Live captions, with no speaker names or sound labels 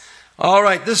All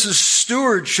right, this is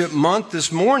Stewardship Month.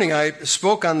 This morning I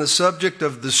spoke on the subject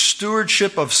of the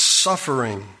stewardship of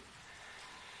suffering.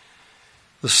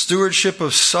 The stewardship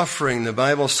of suffering. The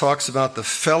Bible talks about the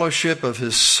fellowship of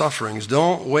his sufferings.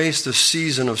 Don't waste a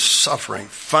season of suffering.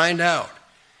 Find out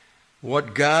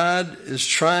what God is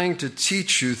trying to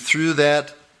teach you through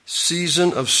that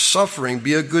season of suffering.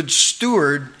 Be a good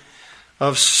steward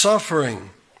of suffering.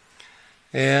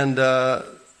 And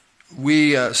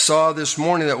we saw this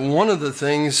morning that one of the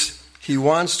things he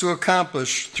wants to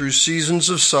accomplish through seasons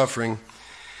of suffering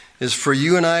is for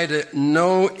you and I to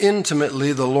know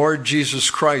intimately the Lord Jesus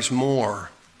Christ more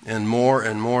and more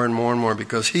and more and more and more,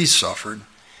 because he suffered.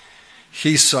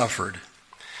 He suffered.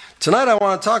 Tonight I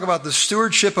want to talk about the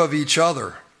stewardship of each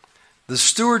other. The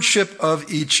stewardship of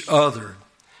each other.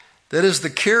 That is the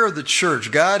care of the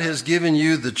church. God has given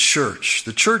you the church.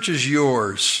 The church is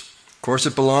yours. Of course,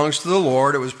 it belongs to the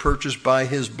Lord. It was purchased by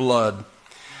his blood.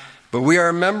 But we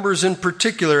are members in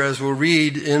particular, as we'll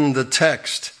read in the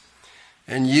text.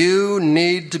 And you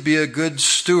need to be a good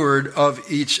steward of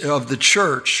the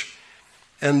church.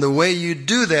 And the way you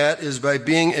do that is by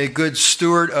being a good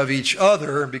steward of each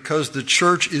other, because the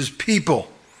church is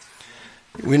people.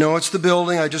 We know it's the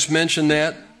building. I just mentioned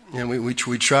that. And we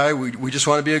try. We just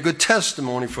want to be a good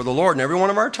testimony for the Lord in every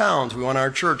one of our towns. We want our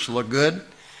church to look good,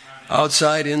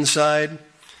 outside, inside,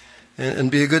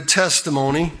 and be a good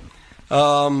testimony.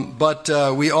 But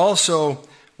we also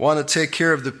want to take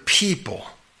care of the people.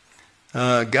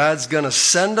 God's going to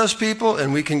send us people,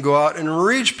 and we can go out and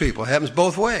reach people. It happens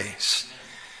both ways.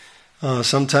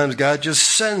 Sometimes God just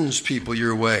sends people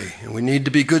your way, and we need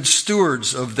to be good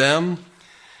stewards of them.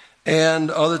 And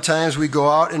other times we go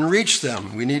out and reach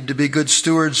them. We need to be good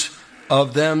stewards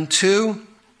of them too.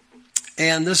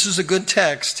 And this is a good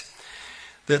text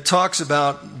that talks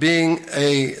about being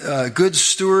a good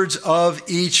stewards of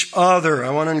each other.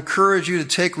 I want to encourage you to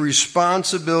take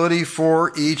responsibility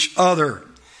for each other.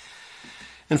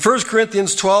 In 1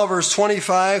 Corinthians 12, verse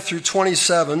 25 through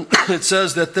 27, it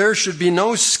says that there should be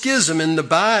no schism in the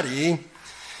body,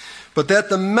 but that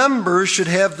the members should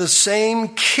have the same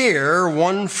care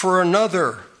one for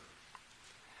another.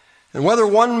 And whether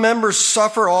one member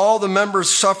suffer, all the members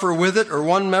suffer with it, or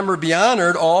one member be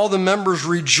honored, all the members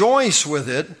rejoice with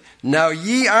it. Now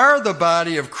ye are the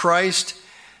body of Christ,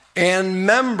 and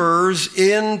members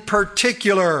in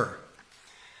particular.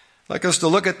 I'd like us to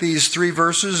look at these three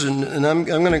verses, and I'm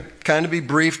going to kind of be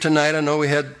brief tonight. I know we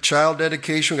had child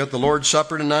dedication, we got the Lord's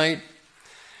Supper tonight.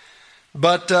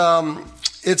 But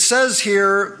it says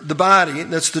here, the body,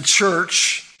 that's the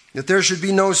church, that there should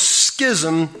be no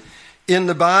schism in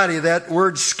the body. That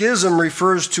word schism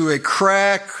refers to a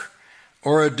crack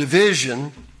or a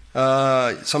division.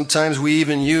 Sometimes we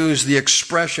even use the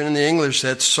expression in the English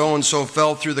that so-and-so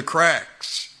fell through the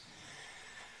cracks.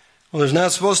 Well, there's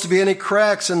not supposed to be any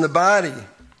cracks in the body.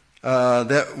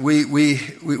 That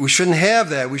we shouldn't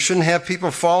have that. We shouldn't have people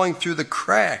falling through the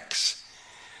cracks.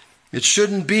 It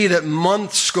shouldn't be that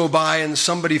months go by and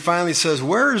somebody finally says,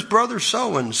 "Where's brother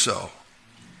so-and-so?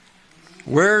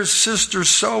 Where's sister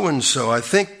so-and-so?" I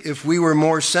think if we were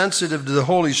more sensitive to the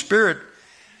Holy Spirit,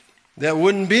 that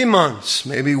wouldn't be months,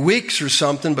 maybe weeks or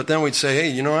something, but then we'd say,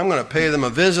 "Hey, I'm going to pay them a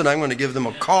visit. I'm going to give them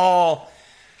a call.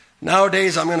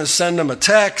 Nowadays, I'm going to send them a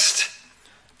text.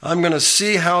 I'm going to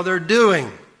see how they're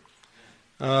doing."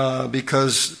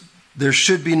 Because there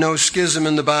should be no schism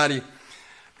in the body.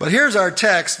 But here's our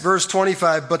text, verse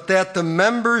 25. "But that the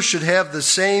members should have the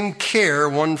same care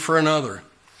one for another."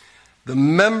 The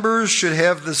members should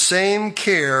have the same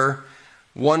care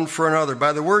one for another.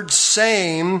 By the word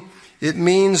same, it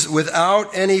means without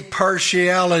any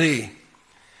partiality.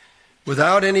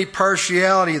 Without any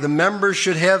partiality. The members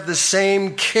should have the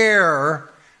same care,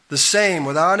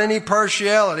 without any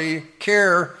partiality,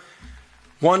 care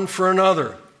one for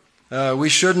another. We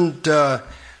shouldn't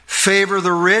favor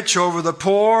the rich over the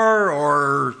poor,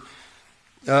 or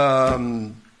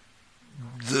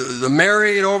the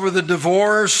married over the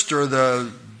divorced, or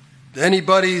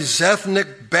anybody's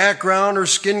ethnic background or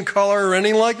skin color or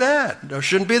anything like that. There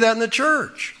shouldn't be that in the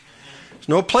church. There's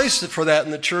no place for that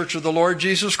in the church of the Lord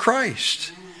Jesus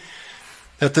Christ.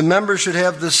 That the members should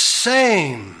have the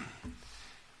same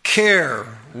care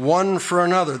one for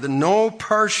another. No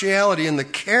partiality in the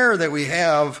care that we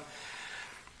have.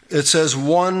 It says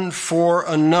one for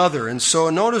another. And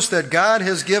so notice that God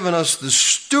has given us the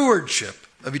stewardship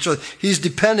of each other. He's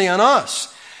depending on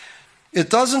us. It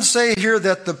doesn't say here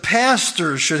that the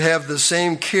pastors should have the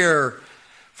same care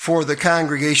for the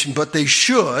congregation, but they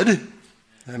should.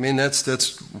 I mean, that's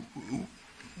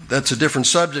a different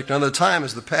subject another time,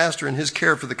 as the pastor and his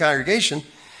care for the congregation.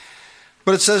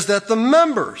 But it says that the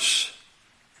members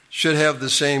should have the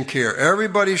same care.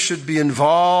 Everybody should be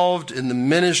involved in the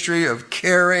ministry of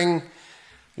caring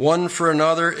one for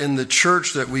another in the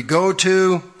church that we go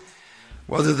to,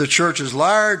 whether the church is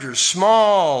large or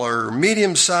small or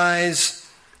medium size.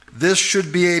 This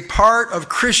should be a part of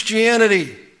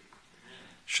Christianity.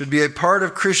 Should be a part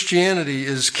of Christianity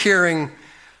is caring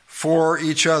for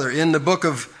each other. In the book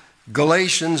of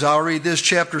Galatians, I'll read this,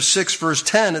 chapter 6, verse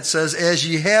 10. It says, "As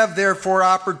ye have therefore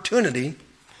opportunity,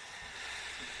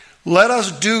 let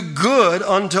us do good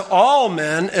unto all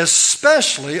men,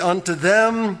 especially unto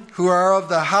them who are of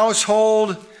the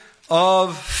household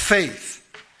of faith."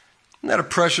 Isn't that a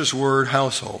precious word,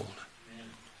 household?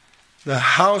 The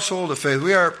household of faith.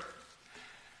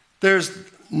 There's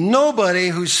nobody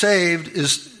who's saved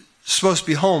is supposed to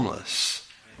be homeless.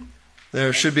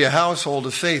 There should be a household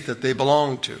of faith that they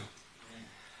belong to.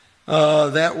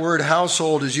 That word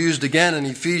household is used again in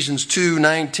Ephesians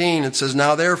 2:19. It says,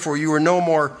 "Now therefore you are no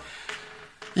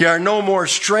more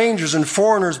strangers and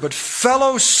foreigners, but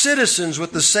fellow citizens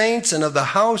with the saints and of the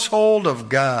household of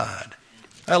God."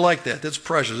 I like that. That's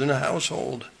precious. In a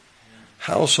household.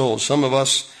 Household. Some of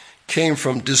us came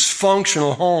from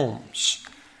dysfunctional homes.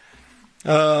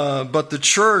 But the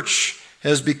church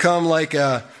has become like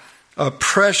a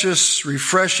precious,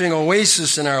 refreshing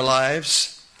oasis in our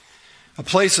lives. A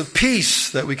place of peace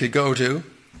that we could go to.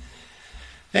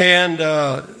 And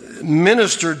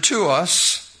ministered to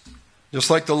us. Just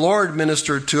like the Lord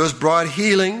ministered to us, brought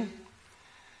healing,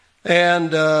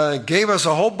 and gave us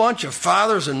a whole bunch of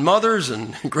fathers and mothers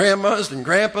and grandmas and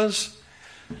grandpas.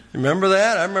 Remember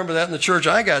that? I remember that in the church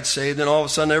I got saved, and all of a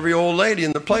sudden every old lady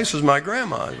in the place was my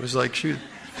grandma. It was like,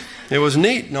 it was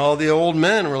neat, and all the old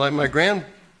men were like my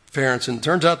grandparents, and it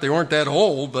turns out they weren't that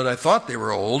old, but I thought they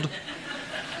were old.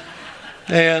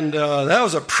 And that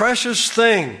was a precious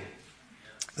thing.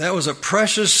 That was a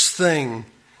precious thing.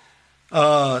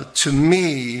 To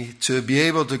me, to be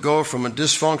able to go from a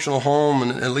dysfunctional home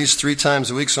and at least 3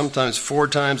 times a week, sometimes 4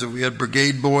 times if we had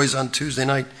brigade boys on Tuesday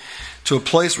night, to a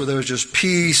place where there was just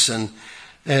peace and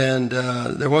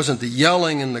there wasn't the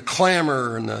yelling and the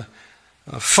clamor and the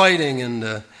fighting,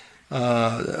 and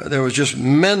there was just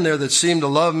men there that seemed to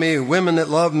love me, women that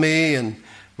loved me, and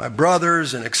my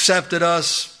brothers, and accepted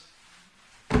us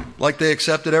like they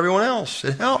accepted everyone else.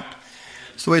 It helped.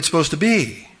 It's the way it's supposed to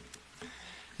be.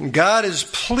 And God is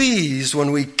pleased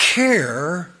when we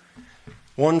care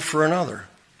one for another.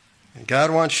 And God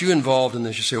wants you involved in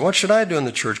this. You say, what should I do in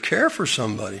the church? Care for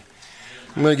somebody.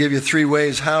 I'm going to give you 3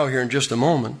 ways how here in just a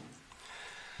moment.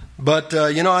 But,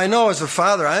 I know as a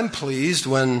father, I'm pleased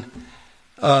when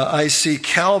I see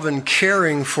Calvin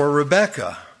caring for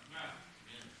Rebecca.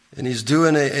 And he's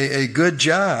doing a good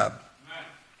job.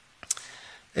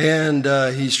 And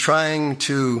he's trying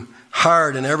to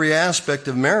hard in every aspect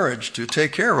of marriage to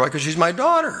take care of her because she's my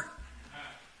daughter.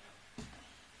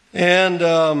 And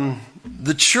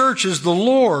the church is the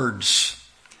Lord's.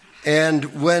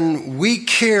 And when we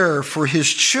care for His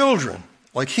children,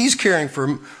 like He's caring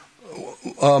for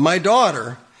my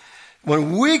daughter,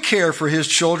 when we care for His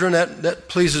children, that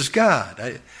pleases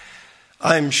God.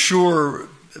 I'm sure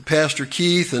Pastor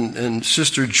Keith and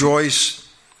Sister Joyce,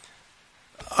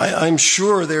 I'm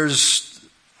sure there's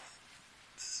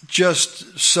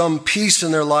just some peace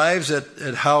in their lives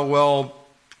at how well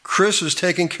Chris was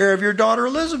taking care of your daughter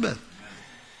Elizabeth.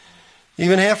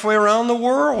 Even halfway around the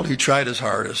world, he tried his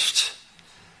hardest.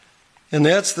 And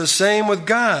that's the same with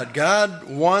God. God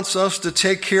wants us to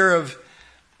take care of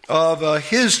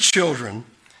His children.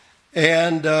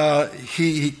 And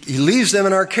He leaves them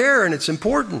in our care, and it's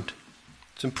important.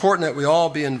 It's important that we all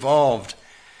be involved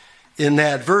in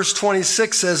that. Verse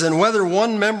 26 says, "And whether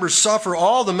one member suffer,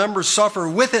 all the members suffer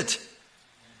with it.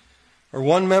 Or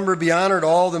one member be honored,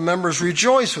 all the members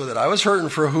rejoice with it." I was hurting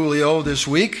for Julio this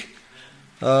week.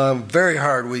 Very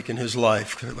hard week in his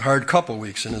life. Hard couple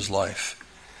weeks in his life.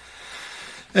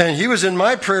 And he was in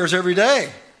my prayers every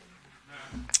day.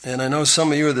 And I know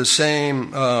some of you are the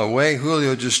same way.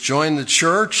 Julio just joined the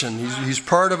church, and he's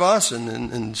part of us.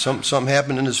 And something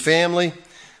happened in his family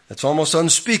that's almost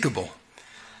unspeakable.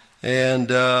 And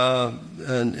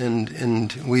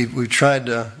we tried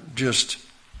to just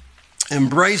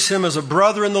embrace him as a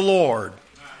brother in the Lord.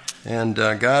 And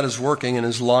God is working in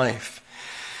his life.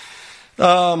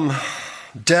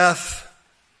 Death,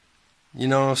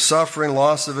 suffering,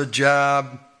 loss of a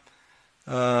job.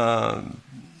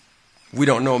 We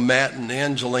don't know Matt and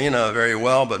Angelina very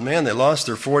well, but man, they lost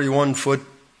their 41-foot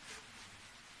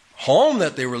home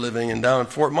that they were living in down in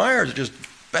Fort Myers. Just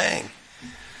bang.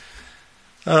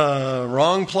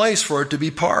 Wrong place for it to be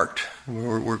parked.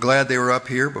 We're glad they were up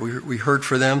here, but we heard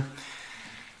for them.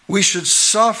 We should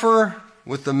suffer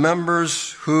with the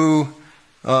members who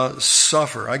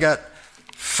suffer. I got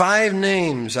 5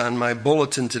 names on my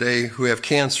bulletin today who have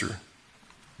cancer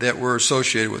that were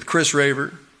associated with. Chris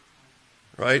Ravert,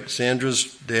 right?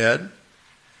 Sandra's dad.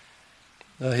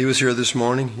 He was here this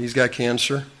morning. He's got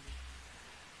cancer.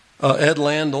 Ed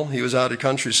Landell, he was out at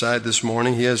Countryside this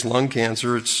morning. He has lung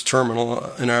cancer. It's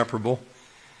terminal, inoperable.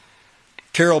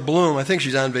 Carol Bloom, I think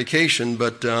she's on vacation,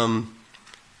 but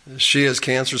she has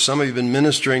cancer. Some of you have been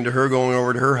ministering to her, going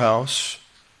over to her house.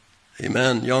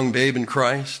 Amen. Young babe in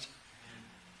Christ.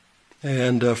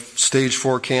 And stage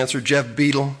 4 cancer. Jeff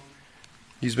Beadle,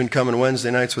 he's been coming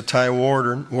Wednesday nights with Ty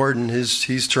Warden.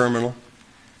 He's terminal.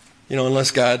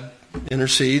 Unless God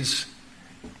intercedes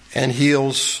and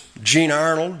heals. Jean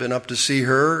Arnold, been up to see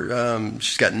her.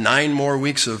 She's got 9 more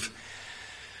weeks of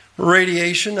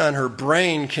radiation on her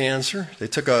brain cancer. They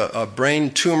took a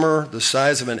brain tumor the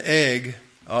size of an egg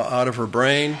out of her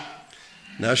brain.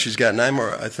 Now she's got 9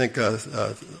 more, I think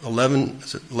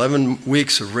 11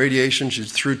 weeks of radiation.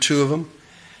 She's through 2 of them.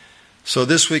 So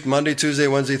this week, Monday, Tuesday,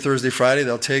 Wednesday, Thursday, Friday,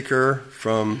 they'll take her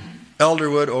from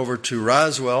Elderwood over to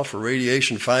Roswell for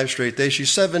radiation 5 straight days.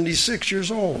 She's 76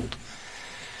 years old.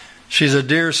 She's a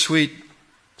dear, sweet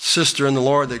sister in the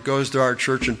Lord that goes to our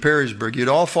church in Perrysburg. You'd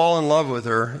all fall in love with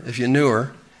her if you knew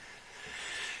her.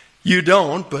 You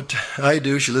don't, but I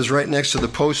do. She lives right next to the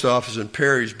post office in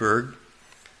Perrysburg,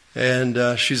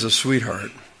 and she's a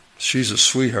sweetheart. She's a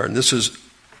sweetheart. And this has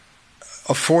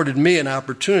afforded me an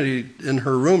opportunity in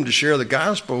her room to share the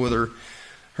gospel with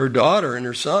her daughter and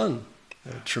her son.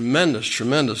 A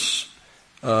tremendous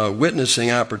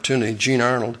witnessing opportunity. Jean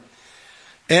Arnold.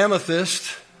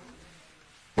 Amethyst.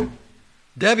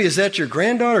 Debbie, is that your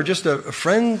granddaughter? Just a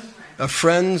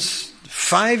friend's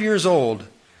 5 years old.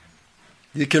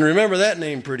 You can remember that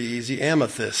name pretty easy.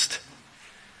 Amethyst.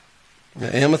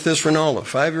 Amethyst Ronaldo,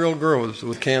 5-year-old girl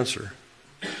with cancer.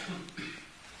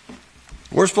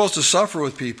 We're supposed to suffer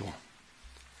with people.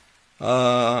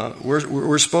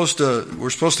 We're supposed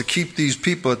to keep these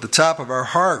people at the top of our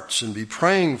hearts and be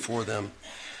praying for them.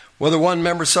 Whether one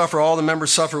member suffer, all the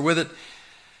members suffer with it.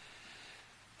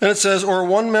 And it says, or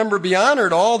one member be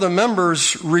honored, all the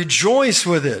members rejoice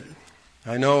with it.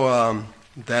 I know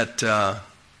that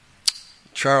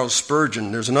Charles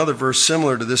Spurgeon, there's another verse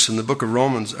similar to this in the book of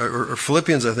Romans, or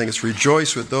Philippians, I think it's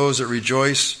rejoice with those that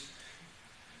rejoice,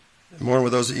 mourn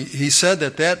with those. He said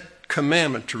that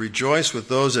commandment to rejoice with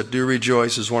those that do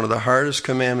rejoice is one of the hardest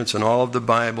commandments in all of the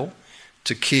Bible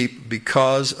to keep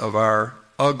because of our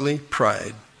ugly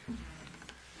pride.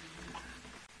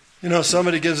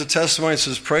 Somebody gives a testimony and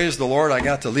says, praise the Lord, I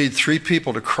got to lead 3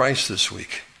 people to Christ this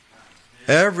week.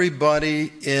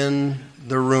 Everybody in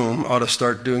the room ought to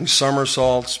start doing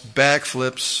somersaults,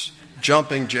 backflips,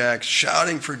 jumping jacks,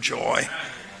 shouting for joy,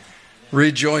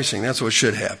 rejoicing. That's what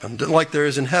should happen. Like there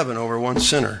is in heaven over one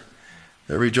sinner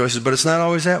that rejoices. But it's not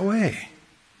always that way.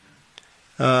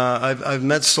 I've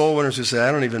met soul winners who say,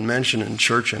 I don't even mention it in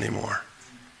church anymore.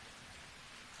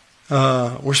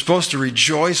 We're supposed to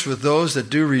rejoice with those that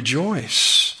do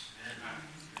rejoice.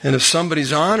 And if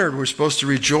somebody's honored, we're supposed to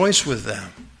rejoice with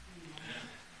them.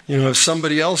 If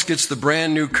somebody else gets the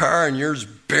brand new car and yours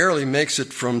barely makes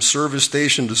it from service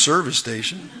station to service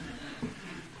station,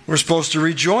 we're supposed to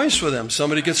rejoice with them.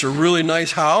 Somebody gets a really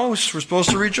nice house, we're supposed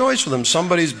to rejoice with them.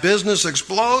 Somebody's business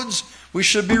explodes, we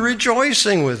should be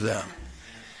rejoicing with them.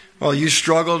 Well, you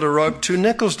struggle to rub 2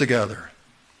 nickels together.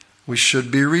 We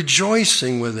should be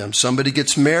rejoicing with them. Somebody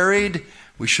gets married,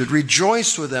 we should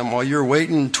rejoice with them while you're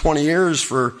waiting 20 years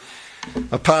for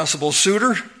a possible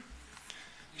suitor.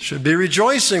 Should be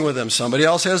rejoicing with them. Somebody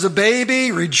else has a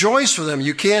baby, rejoice with them.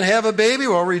 You can't have a baby,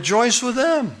 well, rejoice with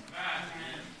them.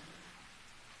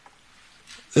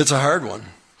 It's a hard one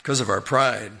because of our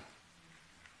pride.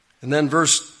 And then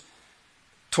verse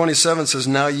 27 says,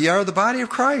 now ye are the body of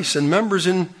Christ and members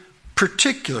in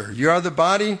particular. You are the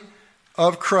body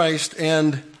of Christ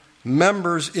and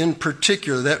members in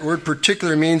particular. That word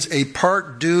particular means a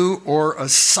part due or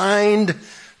assigned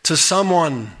to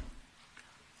someone.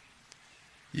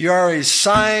 You are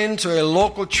assigned to a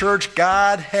local church.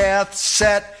 God hath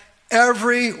set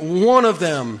every one of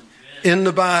them in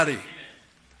the body.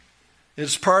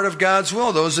 It's part of God's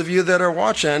will. Those of you that are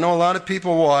watching, I know a lot of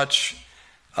people watch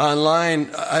online.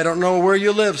 I don't know where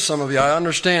you live, some of you. I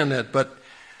understand that. But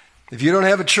if you don't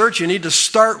have a church, you need to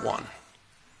start one.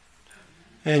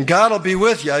 And God will be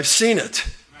with you. I've seen it.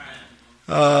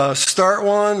 Start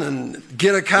one and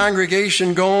get a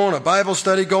congregation going, a Bible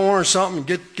study going or something.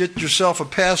 Get yourself a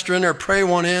pastor in there, pray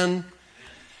one in.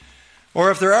 Or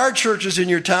if there are churches in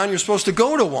your town, you're supposed to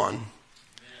go to one.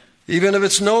 Even if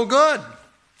it's no good.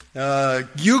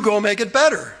 You go make it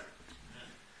better.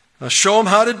 Show them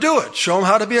how to do it. Show them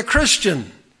how to be a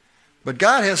Christian. But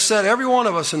God has set every one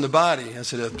of us in the body,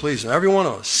 as it is pleasing. Every one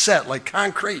of us set like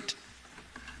concrete.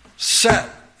 Set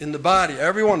in the body.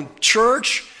 Everyone.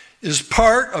 Church is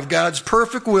part of God's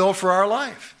perfect will for our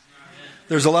life.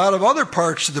 There's a lot of other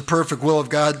parts to the perfect will of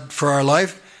God for our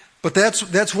life, but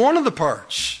that's one of the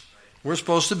parts. We're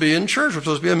supposed to be in church. We're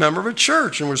supposed to be a member of a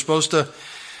church, and we're supposed to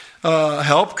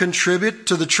help contribute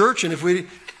to the church. And if we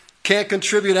can't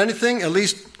contribute anything, at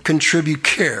least contribute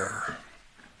care.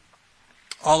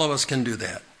 All of us can do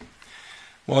that.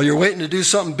 While you're waiting to do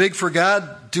something big for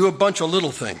God, do a bunch of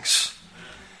little things.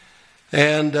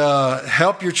 And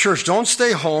help your church. Don't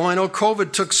stay home. I know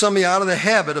COVID took some of you out of the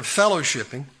habit of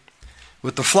fellowshipping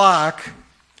with the flock,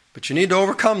 but you need to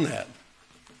overcome that.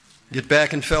 Get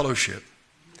back in fellowship.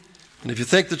 And if you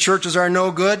think the churches are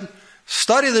no good,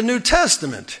 study the New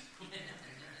Testament.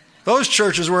 Those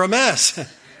churches were a mess.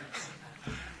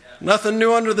 Nothing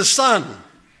new under the sun.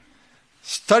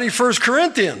 Study 1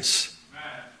 Corinthians.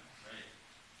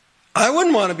 I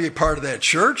wouldn't want to be a part of that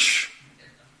church.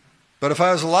 But if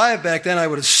I was alive back then, I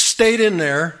would have stayed in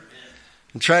there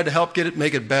and tried to help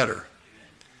make it better.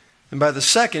 And by the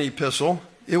second epistle,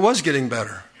 it was getting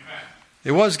better.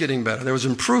 It was getting better. There was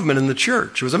improvement in the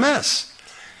church. It was a mess.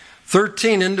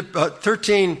 13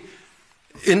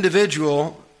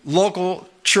 individual local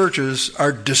churches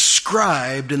are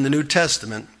described in the New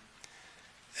Testament.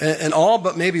 And all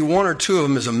but maybe one or two of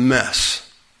them is a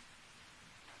mess.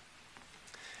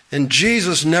 And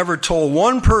Jesus never told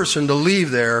one person to leave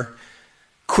there,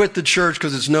 quit the church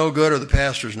because it's no good or the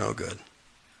pastor's no good.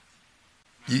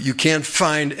 You can't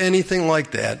find anything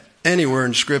like that anywhere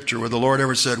in Scripture where the Lord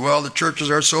ever said, well, the churches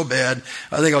are so bad,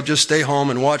 I think I'll just stay home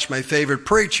and watch my favorite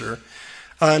preacher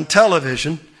on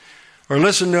television or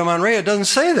listen to him on radio. It doesn't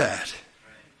say that.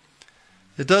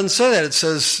 It doesn't say that. It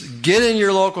says, get in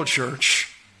your local church.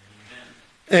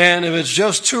 And if it's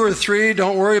just 2 or 3,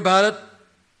 don't worry about it.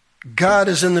 God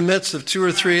is in the midst of 2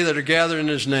 or 3 that are gathered in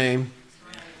His name.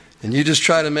 And you just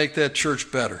try to make that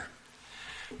church better.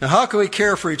 Now, how can we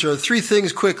care for each other? 3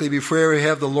 things quickly before we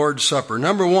have the Lord's Supper.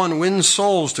 Number 1, win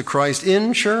souls to Christ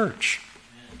in church.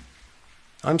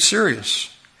 I'm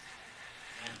serious.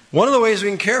 One of the ways we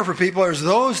can care for people is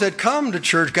those that come to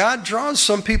church. God draws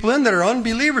some people in that are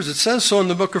unbelievers. It says so in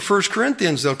the book of 1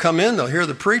 Corinthians. They'll come in, they'll hear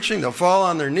the preaching, they'll fall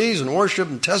on their knees and worship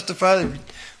and testify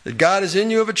that God is in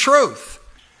you of a truth.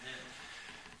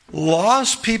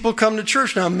 Lost people come to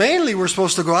church. Now, mainly we're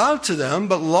supposed to go out to them,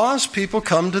 but lost people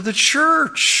come to the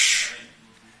church.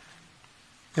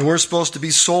 And we're supposed to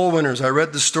be soul winners. I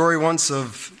read the story once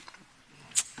of,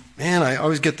 I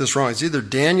always get this wrong. It's either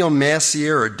Daniel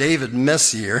Messier or David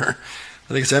Messier.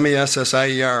 I think it's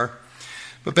Messier.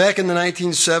 But back in the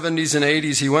 1970s and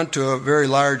 80s, he went to a very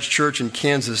large church in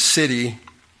Kansas City.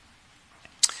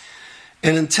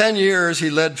 And in 10 years, he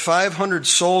led 500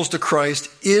 souls to Christ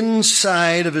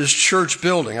inside of his church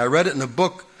building. I read it in the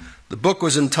book. The book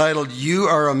was entitled, You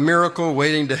Are a Miracle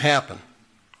Waiting to Happen.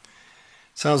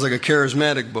 Sounds like a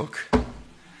charismatic book.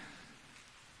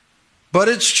 But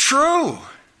it's true.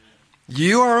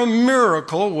 You are a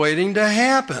miracle waiting to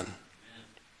happen.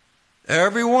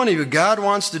 Every one of you, God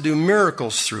wants to do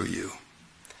miracles through you.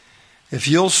 If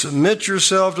you'll submit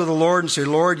yourself to the Lord and say,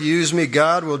 Lord, use me,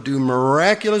 God will do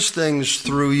miraculous things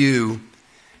through you.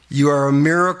 You are a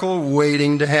miracle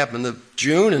waiting to happen.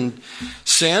 June and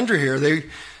Sandra here,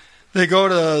 they go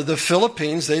to the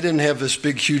Philippines. They didn't have this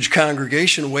big, huge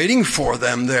congregation waiting for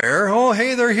them there. Oh,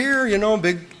 hey, they're here,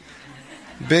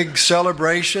 big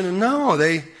celebration. And no,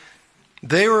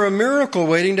 they were a miracle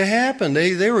waiting to happen.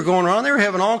 They were going around. They were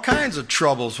having all kinds of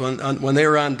troubles when they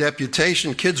were on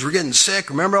deputation. Kids were getting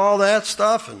sick. Remember all that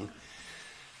stuff?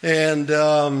 And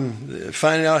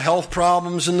finding out health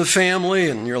problems in the family.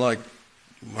 And you're like,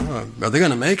 well, are they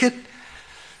going to make it?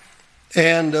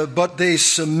 But they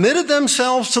submitted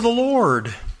themselves to the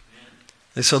Lord.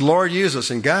 They said, Lord, use us.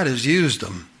 And God has used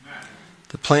them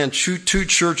to plant 2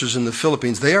 churches in the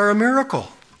Philippines. They are a miracle.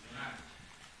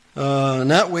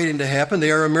 Not waiting to happen.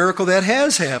 They are a miracle that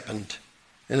has happened.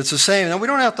 And it's the same. Now, we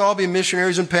don't have to all be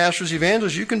missionaries and pastors,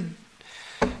 evangelists.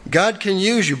 God can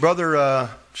use you. Brother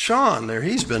Sean there,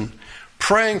 he's been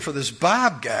praying for this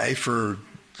Bob guy for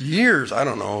years. I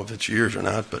don't know if it's years or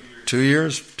not, but 2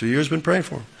 years. 2 years been praying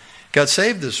for him. Got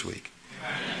saved this week.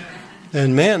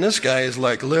 And man, this guy is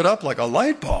like lit up like a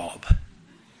light bulb.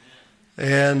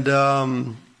 And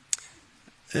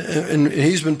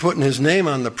he's been putting his name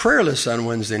on the prayer list on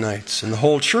Wednesday nights. And the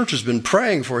whole church has been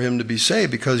praying for him to be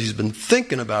saved because he's been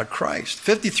thinking about Christ.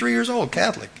 53 years old,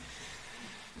 Catholic.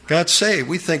 Got saved.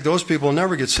 We think those people will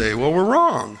never get saved. Well, we're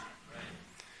wrong.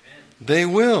 They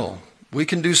will. We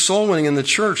can do soul winning in the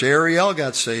church. Ariel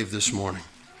got saved this morning.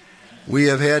 We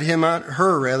have had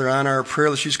her on our prayer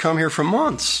list. She's come here for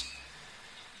months.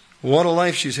 What a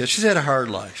life she's had. She's had a hard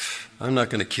life. I'm not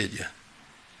going to kid you.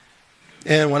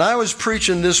 And when I was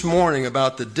preaching this morning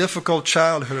about the difficult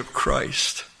childhood of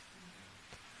Christ,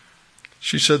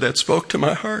 she said that spoke to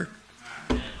my heart.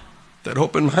 That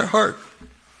opened my heart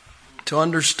to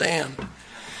understand.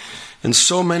 And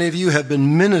so many of you have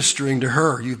been ministering to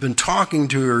her. You've been talking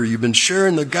to her. You've been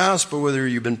sharing the gospel with her.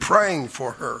 You've been praying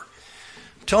for her.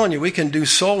 I'm telling you, we can do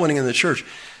soul winning in the church.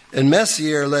 And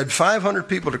Messier led 500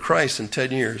 people to Christ in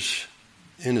 10 years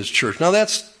in his church. Now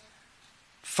that's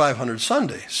 500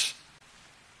 Sundays.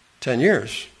 10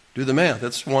 years. Do the math.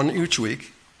 That's one each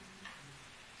week.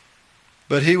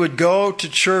 But he would go to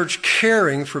church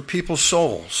caring for people's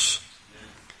souls.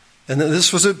 And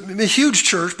this was a huge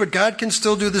church, but God can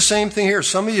still do the same thing here.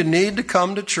 Some of you need to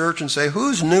come to church and say,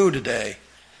 who's new today?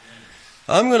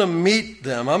 I'm going to meet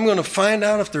them. I'm going to find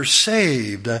out if they're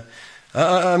saved.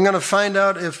 I'm going to find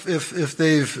out if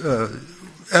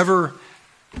they've ever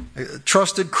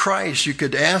trusted Christ. You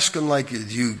could ask them, like, do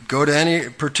you go to any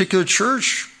particular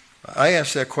church? I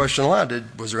ask that question a lot.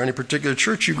 Was there any particular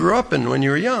church you grew up in when you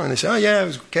were young? And they say, oh yeah, I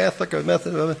was Catholic, or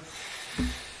Methodist,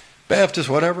 Baptist,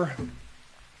 whatever.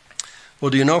 Well,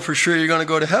 do you know for sure you're going to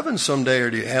go to heaven someday, or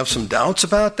do you have some doubts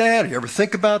about that? Do you ever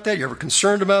think about that? You ever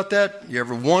concerned about that? You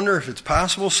ever wonder if it's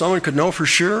possible someone could know for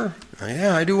sure?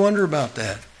 Yeah, I do wonder about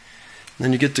that. And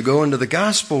then you get to go into the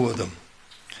gospel with them.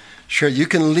 Sure, you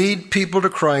can lead people to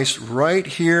Christ right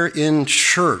here in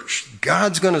church.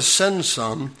 God's going to send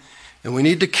some, and we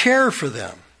need to care for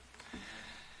them.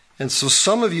 And so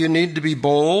some of you need to be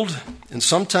bold, and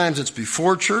sometimes it's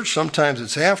before church, sometimes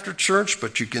it's after church,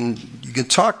 but you can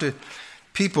talk to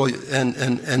people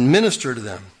and minister to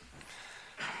them.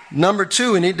 Number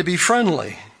 2, we need to be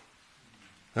friendly.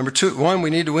 Number 1, we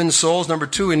need to win souls. Number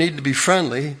 2, we need to be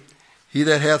friendly. He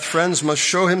that hath friends must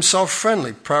show himself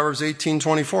friendly. Proverbs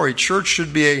 18:24. A church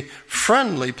should be a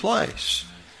friendly place.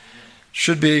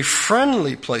 Should be a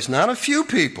friendly place. Not a few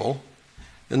people,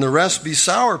 and the rest be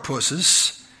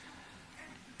sourpusses.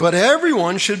 But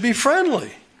everyone should be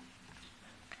friendly.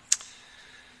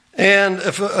 And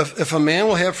if a man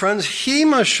will have friends, he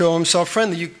must show himself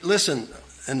friendly. Listen,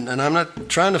 and I'm not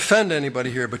trying to offend anybody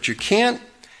here, but you can't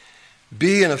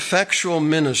be an effectual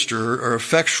minister or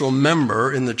effectual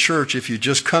member in the church if you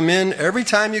just come in every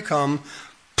time you come,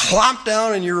 plop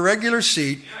down in your regular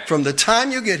seat from the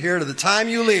time you get here to the time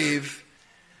you leave,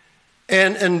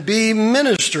 and be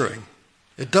ministering.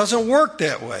 It doesn't work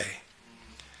that way.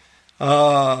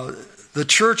 The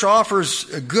church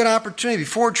offers a good opportunity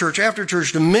before church, after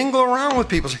church, to mingle around with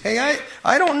people. Say, hey,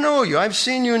 I don't know you. I've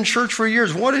seen you in church for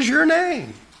years. What is your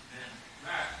name?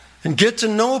 And get to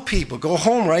know people. Go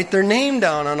home, write their name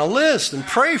down on a list and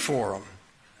pray for them.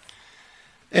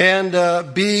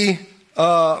 And be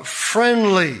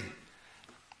friendly.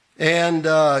 And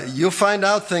you'll find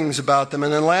out things about them.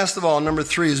 And then last of all, number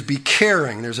 3 is be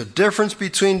caring. There's a difference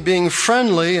between being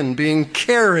friendly and being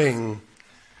caring.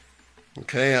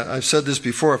 Okay, I've said this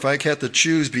before. If I had to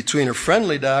choose between a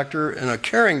friendly doctor and a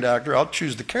caring doctor, I'll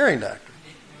choose the caring doctor.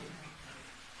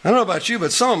 I don't know about you,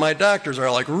 but some of my doctors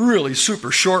are like really super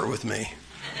short with me.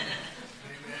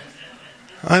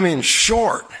 I mean,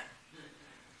 short.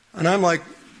 And I'm like,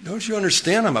 don't you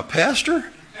understand? I'm a pastor?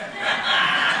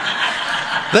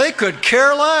 They could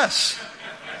care less.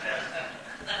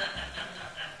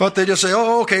 But they just say,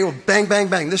 oh, okay, well, bang, bang,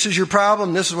 bang. This is your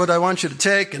problem. This is what I want you to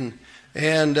take.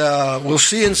 And we'll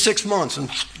see you in 6 months. And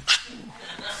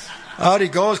out he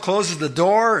goes, closes the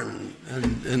door,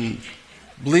 and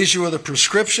leaves you with a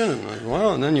prescription.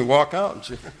 And then you walk out and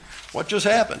say, what just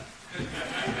happened?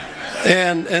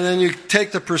 And then you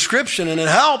take the prescription, and it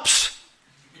helps.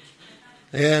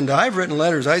 And I've written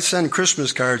letters. I send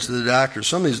Christmas cards to the doctors.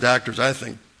 Some of these doctors, I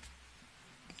think,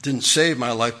 didn't save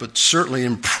my life, but certainly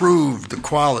improved the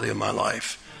quality of my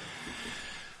life.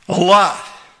 A lot.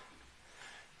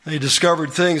 They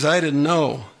discovered things I didn't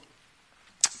know,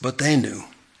 but they knew.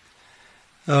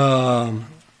 And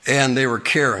they were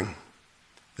caring.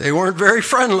 They weren't very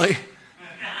friendly,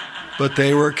 but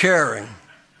they were caring.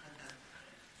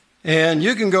 And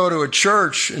you can go to a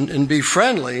church and be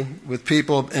friendly with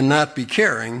people and not be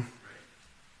caring.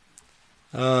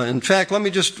 In fact, let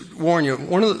me just warn you,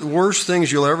 one of the worst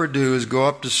things you'll ever do is go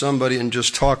up to somebody and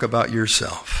just talk about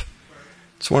yourself.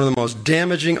 It's one of the most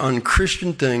damaging,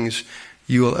 unchristian things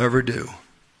you will ever do,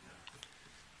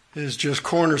 is just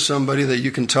corner somebody that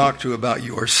you can talk to about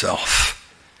yourself.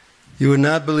 You would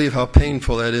not believe how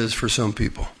painful that is for some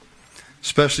people,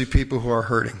 especially people who are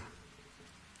hurting.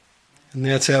 And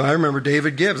that's how I remember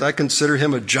David Gibbs. I consider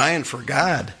him a giant for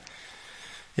God,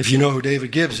 if you know who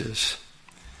David Gibbs is.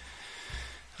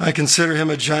 I consider him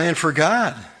a giant for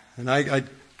God. And I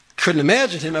couldn't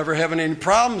imagine him ever having any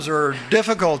problems or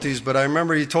difficulties, but I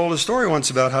remember he told a story once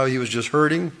about how he was just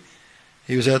hurting.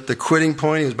 He was at the quitting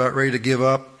point. He was about ready to give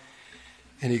up.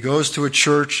 And he goes to a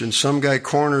church, and some guy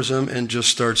corners him and just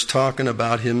starts talking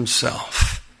about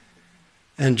himself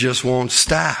and just won't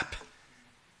stop.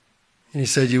 And he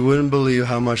said, you wouldn't believe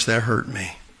how much that hurt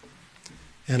me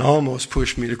and almost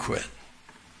pushed me to quit.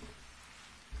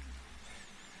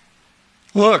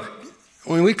 Look,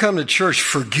 when we come to church,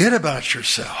 forget about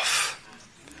yourself.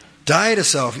 Die to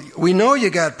self. We know you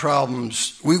got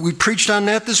problems. We preached on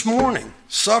that this morning.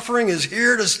 Suffering is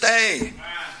here to stay.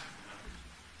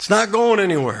 It's not going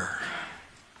anywhere.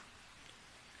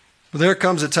 But there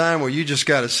comes a time where you just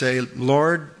got to say,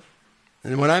 Lord,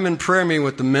 and when I'm in prayer meeting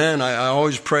with the men, I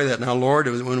always pray that. Now, Lord,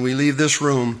 when we leave this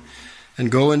room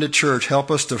and go into church, help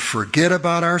us to forget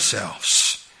about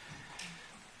ourselves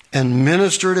and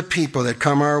minister to people that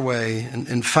come our way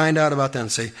and find out about them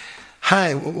and say,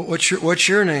 hi, what's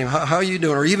your name? How are you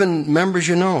doing? Or even members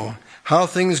you know. How are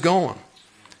things going?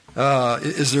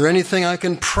 Is there anything I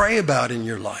can pray about in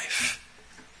your life?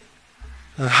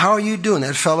 How are you doing?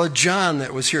 That fellow John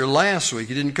that was here last week,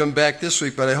 he didn't come back this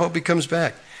week, but I hope he comes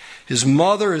back. His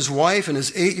mother, his wife, and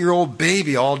his 8-year-old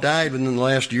baby all died within the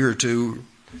last year or two.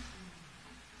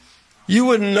 You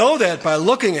wouldn't know that by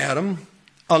looking at him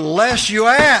unless you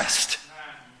asked.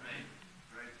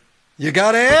 You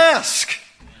got to ask.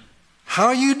 How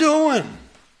are you doing?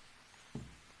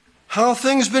 How have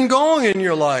things been going in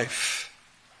your life?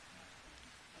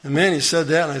 And man, he said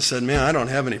that, and I said, man, I don't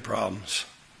have any problems.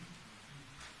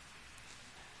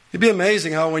 It'd be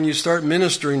amazing how when you start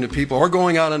ministering to people or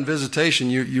going out on visitation,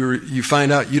 you find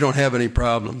out you don't have any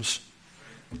problems.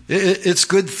 It's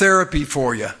good therapy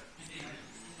for you.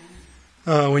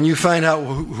 When you find out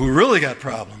who really got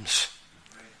problems.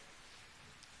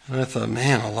 And I thought,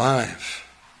 man, alive.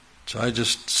 So I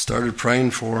just started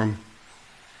praying for them.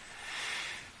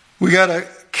 We got to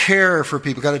care for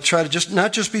people. Got to try to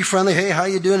not just be friendly. Hey, how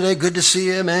you doing today? Good to see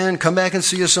you, man. Come back and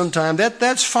see you sometime.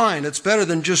 That's fine. It's better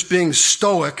than just being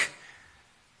stoic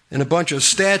in a bunch of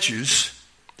statues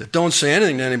that don't say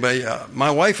anything to anybody.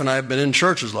 My wife and I have been in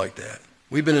churches like that.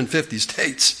 We've been in 50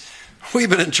 states. We've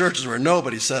been in churches where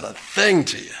nobody said a thing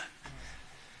to you.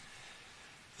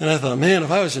 And I thought, man, if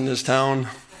I was in this town,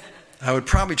 I would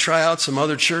probably try out some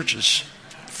other churches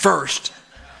first.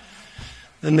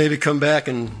 Then maybe come back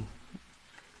and,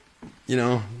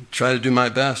 try to do my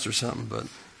best or something. But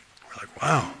we're like,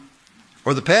 wow.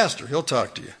 Or the pastor, he'll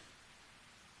talk to you.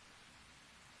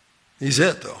 He's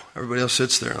it, though. Everybody else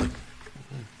sits there like,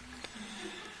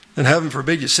 and heaven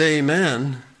forbid you say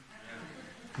amen.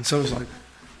 And someone's like,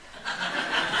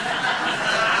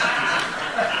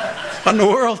 what in the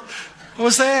world? What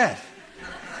was that?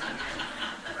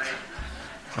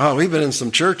 Oh, we've been in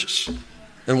some churches.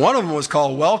 And one of them was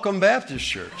called Welcome Baptist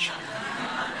Church.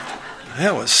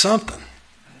 That was something.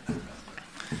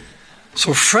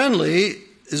 So friendly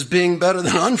is being better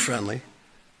than unfriendly.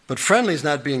 But friendly is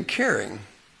not being caring.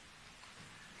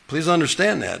 Please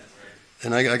understand that.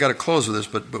 And I got to close with this,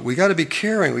 but we got to be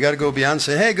caring. We got to go beyond and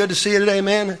say, hey, good to see you today,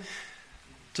 man.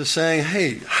 To saying,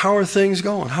 hey, how are things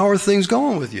going? How are things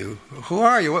going with you? Who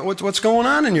are you? What's going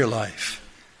on in your life?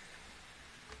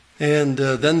 And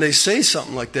then they say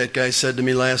something like that guy said to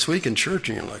me last week in church,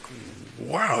 and you're like,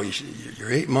 wow, your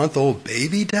 8-month-old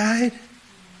baby died?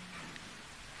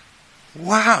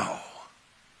 Wow.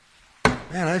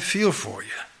 Man, I feel for you.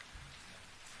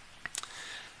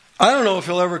 I don't know if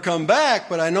he'll ever come back,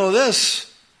 but I know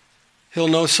this. He'll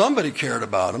know somebody cared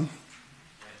about him.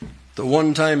 The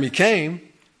one time he came,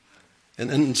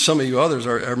 and some of you others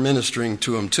are ministering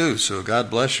to him too, so God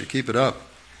bless you. Keep it up.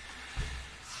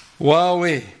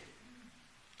 Wowee.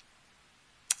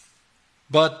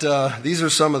 But these are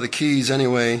some of the keys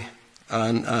anyway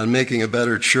on making a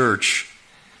better church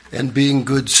and being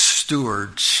good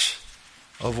stewards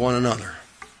of one another.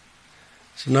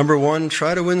 So number one,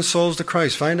 try to win souls to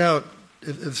Christ. Find out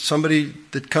if somebody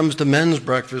that comes to men's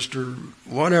breakfast or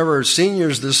whatever,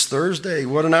 seniors this Thursday,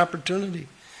 what an opportunity.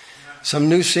 Some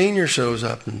new senior shows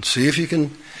up and see if you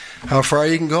can, how far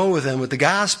you can go with them with the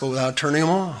gospel without turning them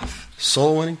off.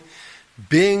 Soul winning.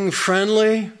 Being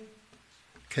friendly.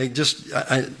 Okay,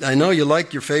 I know you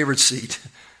like your favorite seat.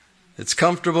 It's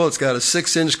comfortable. It's got a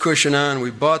 6-inch cushion on. We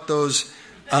bought those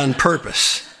on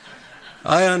purpose.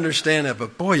 I understand that,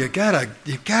 but boy, you gotta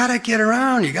get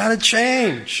around. You gotta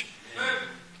change.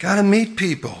 Gotta meet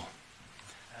people,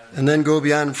 and then go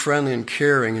beyond friendly and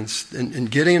caring and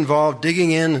getting involved,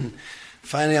 digging in, and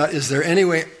finding out, is there any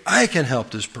way I can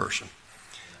help this person?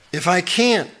 If I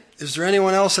can't, is there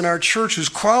anyone else in our church who's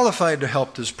qualified to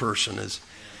help this person?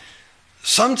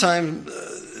 Sometimes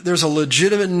there's a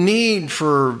legitimate need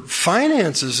for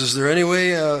finances. Is there any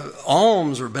way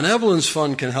alms or benevolence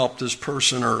fund can help this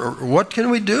person? Or what can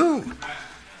we do?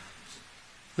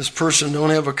 This person don't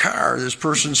have a car. This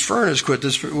person's furnace quit.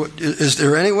 Is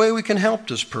there any way we can help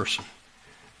this person?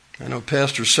 I know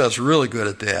Pastor Seth's really good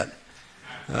at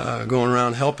that, going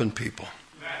around helping people.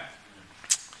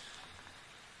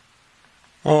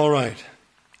 All right.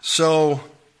 So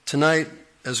tonight,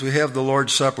 as we have the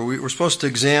Lord's Supper, we're supposed to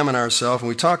examine ourselves, and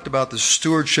we talked about the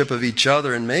stewardship of each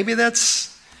other, and maybe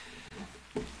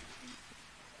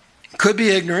could be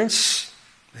ignorance.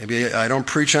 Maybe I don't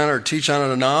preach on it or teach on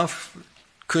it enough.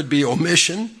 Could be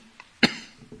omission.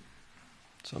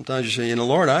 Sometimes you say,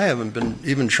 Lord, I haven't been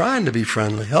even trying to be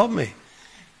friendly. Help me.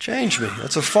 Change me.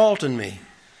 That's a fault in me.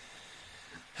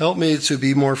 Help me to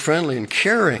be more friendly and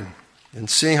caring and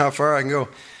seeing how far I can go.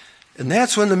 And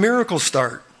that's when the miracles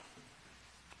start.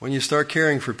 When you start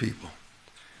caring for people.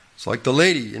 It's like the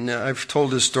lady, and I've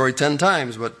told this story 10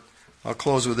 times, but I'll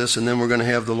close with this, and then we're going to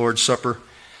have the Lord's Supper.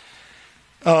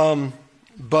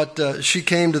 But she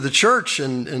came to the church,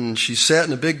 and she sat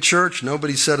in a big church.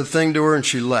 Nobody said a thing to her, and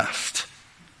she left.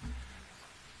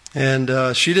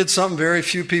 And she did something very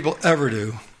few people ever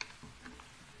do.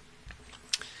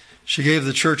 She gave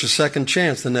the church a second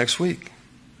chance the next week.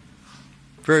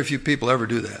 Very few people ever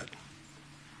do that.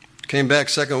 Came back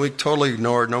second week, totally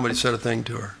ignored. Nobody said a thing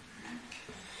to her.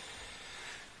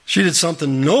 She did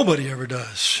something nobody ever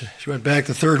does. She went back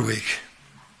the third week.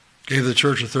 Gave the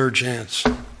church a third chance.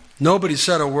 Nobody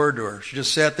said a word to her. She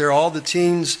just sat there. All the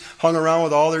teens hung around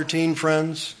with all their teen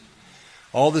friends.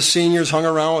 All the seniors hung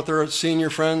around with their senior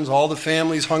friends. All the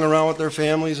families hung around with their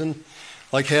families and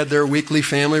had their weekly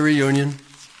family reunion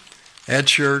at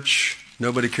church.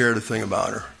 Nobody cared a thing about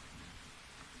her.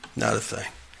 Not a thing.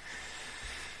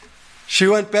 She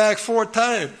went back 4th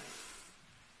time.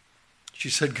 She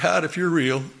said, God, if you're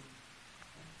real,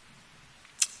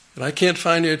 and I can't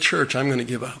find you at church, I'm going to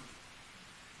give up.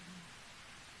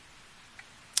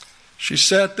 She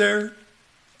sat there,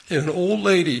 and an old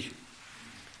lady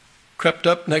crept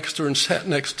up next to her and sat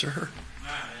next to her.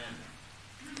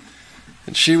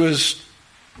 And she was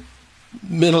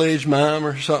middle-aged mom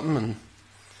or something, and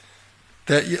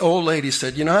that old lady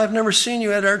said, I've never seen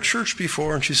you at our church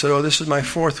before. And she said, this is my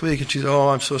 4th week. And she said,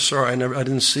 I'm so sorry. I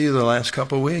didn't see you the last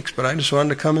couple of weeks, but I just wanted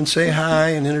to come and say hi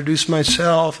and introduce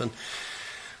myself and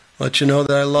let you know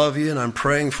that I love you and I'm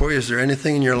praying for you. Is there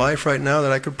anything in your life right now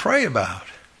that I could pray about?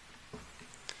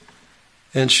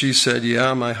 And she said,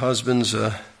 yeah, my husband's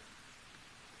an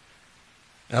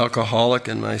alcoholic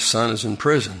and my son is in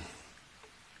prison.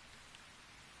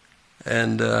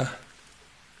 And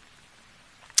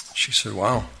she said,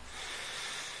 wow.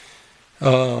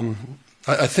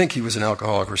 I think he was an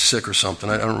alcoholic or sick or something.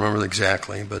 I don't remember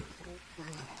exactly.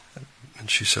 And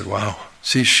she said, wow.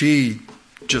 See, she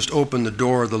just opened the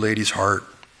door of the lady's heart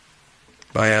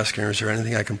by asking her, is there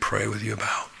anything I can pray with you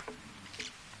about?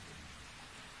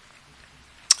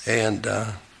 And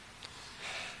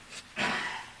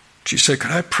she said, could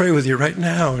I pray with you right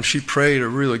now? And she prayed a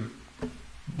really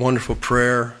wonderful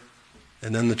prayer.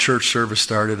 And then the church service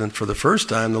started, and for the first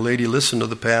time, the lady listened to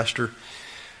the pastor,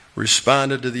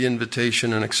 responded to the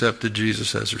invitation, and accepted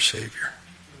Jesus as her Savior.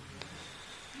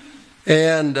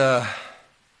 And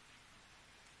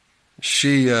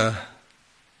she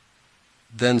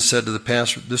then said to the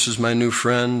pastor, this is my new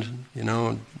friend,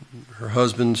 her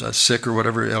husband's sick or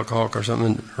whatever, alcoholic or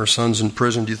something, her son's in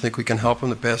prison. Do you think we can help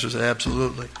him? The pastor said,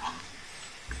 absolutely.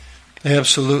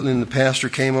 Absolutely. And the pastor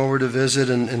came over to visit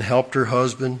and helped her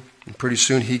husband. And pretty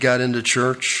soon he got into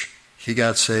church. He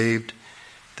got saved.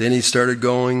 Then he started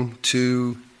going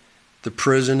to the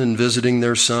prison and visiting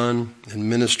their son and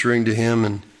ministering to him.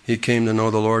 And he came to know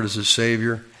the Lord as his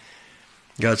Savior.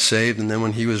 Got saved. And then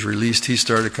when he was released, he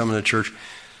started coming to church.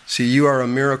 See, you are a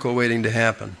miracle waiting to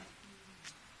happen.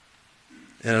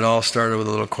 And it all started with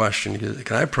a little question.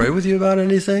 Can I pray with you about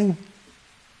anything?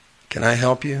 Can I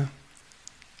help you?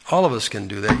 All of us can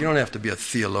do that. You don't have to be a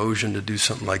theologian to do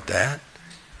something like that.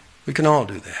 We can all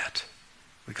do that.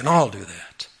 We can all do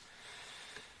that.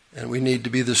 And we need to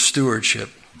be the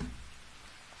stewardship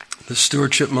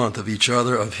month of each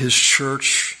other, of His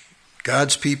church.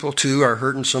 God's people, too, are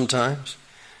hurting sometimes.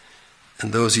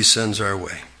 And those He sends our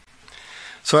way.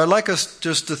 So I'd like us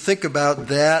just to think about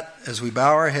that as we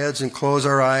bow our heads and close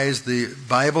our eyes. The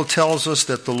Bible tells us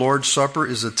that the Lord's Supper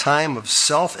is a time of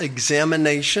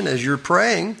self-examination as you're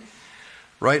praying.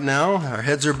 Right now, our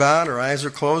heads are bowed, our eyes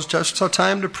are closed. Just a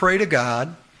time to pray to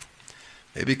God.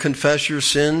 Maybe confess your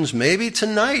sins. Maybe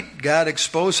tonight God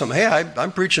exposed some. Hey,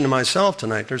 I'm preaching to myself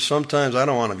tonight. There's sometimes I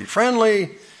don't want to be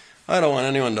friendly. I don't want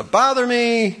anyone to bother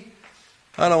me.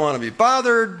 I don't want to be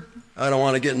bothered. I don't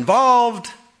want to get involved.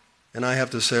 And I have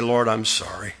to say, Lord, I'm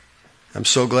sorry. I'm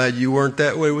so glad you weren't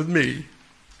that way with me.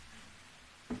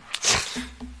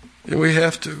 And we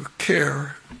have to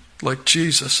care like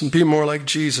Jesus and be more like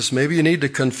Jesus. Maybe you need to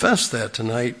confess that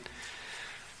tonight.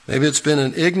 Maybe it's been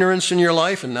an ignorance in your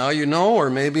life and now you know, or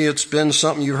maybe it's been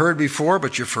something you heard before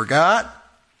but you forgot,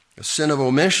 a sin of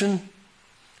omission,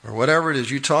 or whatever it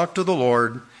is. You talk to the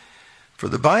Lord. For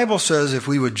the Bible says if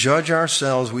we would judge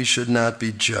ourselves, we should not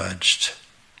be judged.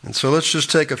 And so let's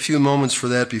just take a few moments for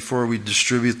that before we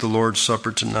distribute the Lord's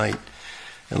Supper tonight.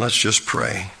 And let's just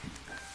pray.